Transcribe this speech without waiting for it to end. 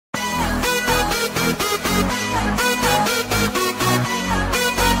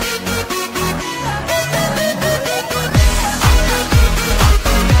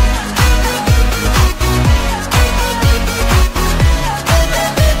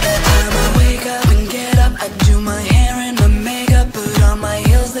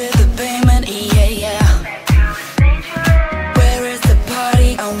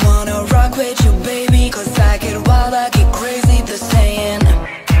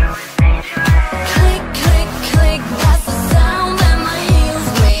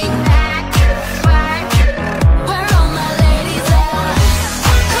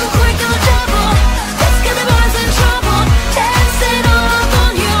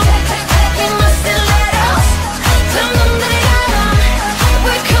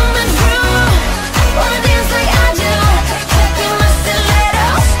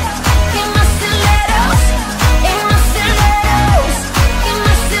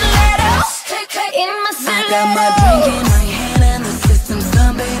Got my drink in my hand and the system's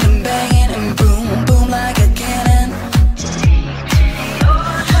thumping and banging and boom, boom like a cannon.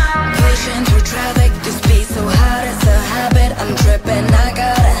 Pushing through traffic, the speed so hot it's a habit. I'm tripping, I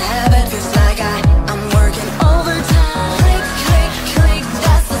gotta have it. Feels like I'm working overtime. Click, click, click,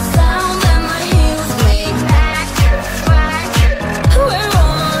 that's the sound that my heels make. Where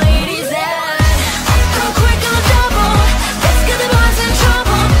all my ladies at? Go quick on a double, let's get the boys in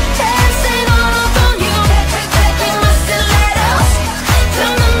trouble. Dancing all up on you, taking my stilettos.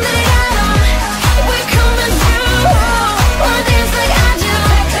 Tell them that I got 'em, we're coming through. Wanna dance like I do,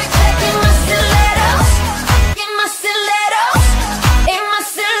 taking my stilettos. In my stilettos, in my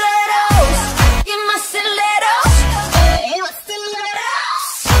stilettos, in my stilettos, in my stilettos.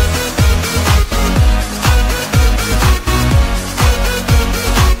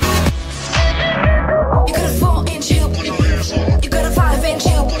 You got a 4-inch heel, you got a 5-inch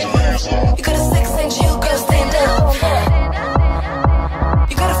heel, you got a 6-inch heel, girl stand up.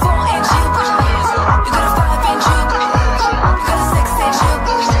 You got a 4-inch heel, you got a 5-inch heel, you got a 6-inch heel.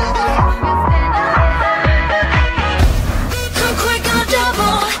 Come quick on a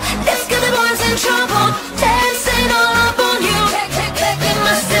double, let's get the boys in trouble. Dancing all up on you, in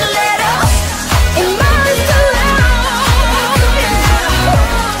my stilettos, in my stilettos.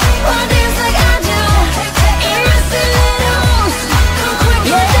 Wanna dance like I do, in my stilettos. Come quick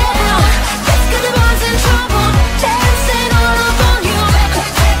on a double, let's get the boys in trouble. Dancing all up on you,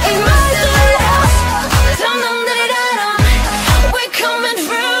 in my stilettos. Tell them that I got 'em, we're coming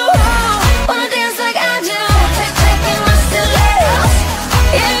through. Wanna dance like I do, in my stilettos.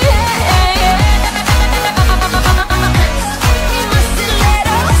 Yeah, yeah, yeah. In my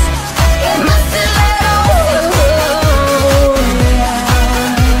stilettos, in my stilettos.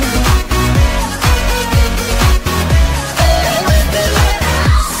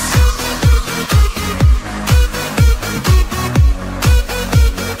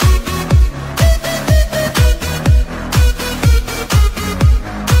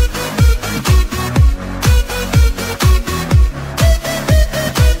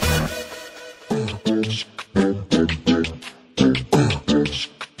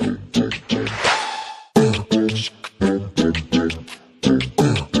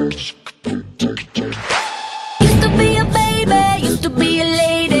 Used to be a baby, used to be a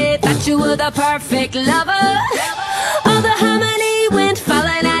lady. Thought you were the perfect lover. All the harmony went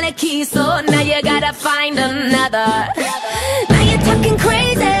falling out of key, so now you gotta find another. Now you're talking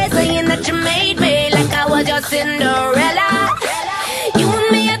crazy, saying that you made me like I was your Cinderella. You and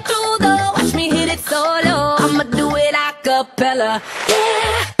me are through though, watch me hit it solo. I'ma do it a cappella.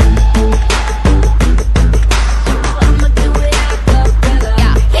 Yeah. I'ma do it a cappella.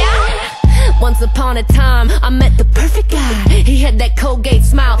 Yeah. Once upon a time, I met the perfect guy. He had that Colgate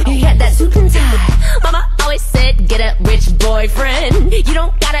smile, he had that suit and tie. Mama always said, get a rich boyfriend. You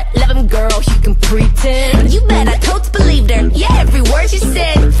don't gotta love him, girl, you can pretend. You bet I totes believed her, yeah, every word she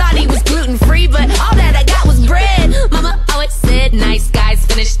said. Thought he was gluten-free, but all that I got was bread. Mama always said, nice guys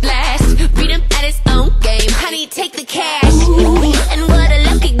finish last. Beat him at his own game, honey, take the cash. And what a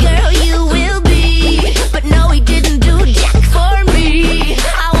lucky girl you will be. But no, he didn't do jack for me.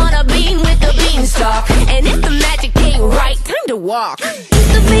 I want a bean with a beanstalk, and if the magic ain't right, time to walk.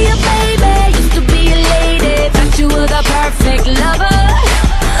 Used to be a baby, used to be a lady. Thought you were the perfect lover.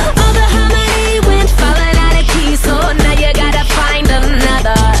 All the harmony went falling out of key, so now you gotta find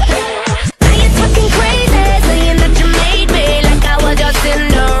another. Now you're talking crazy, saying that you made me like I was your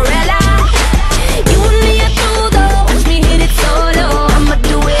Cinderella. You and me are through though, watch me hit it solo. I'ma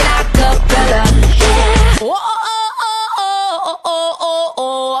do it a cappella. Yeah. Oh, oh, oh, oh, oh, oh, oh,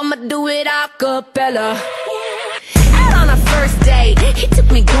 oh. I'ma do it a cappella. Out on a first date, he took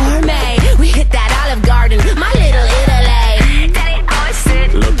me gourmet. We hit that Olive Garden, my little Italy. Daddy always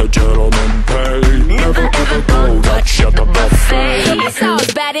said, let the gentleman pay. Never ever go touch at the buffet. I saw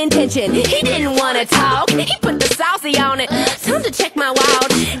his bad intention, he didn't wanna talk. He put the saucy on it, time to check my wild.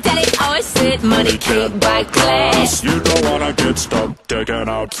 Daddy always said, money can't buy class. You don't wanna get stuck digging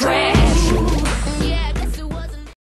out Trash.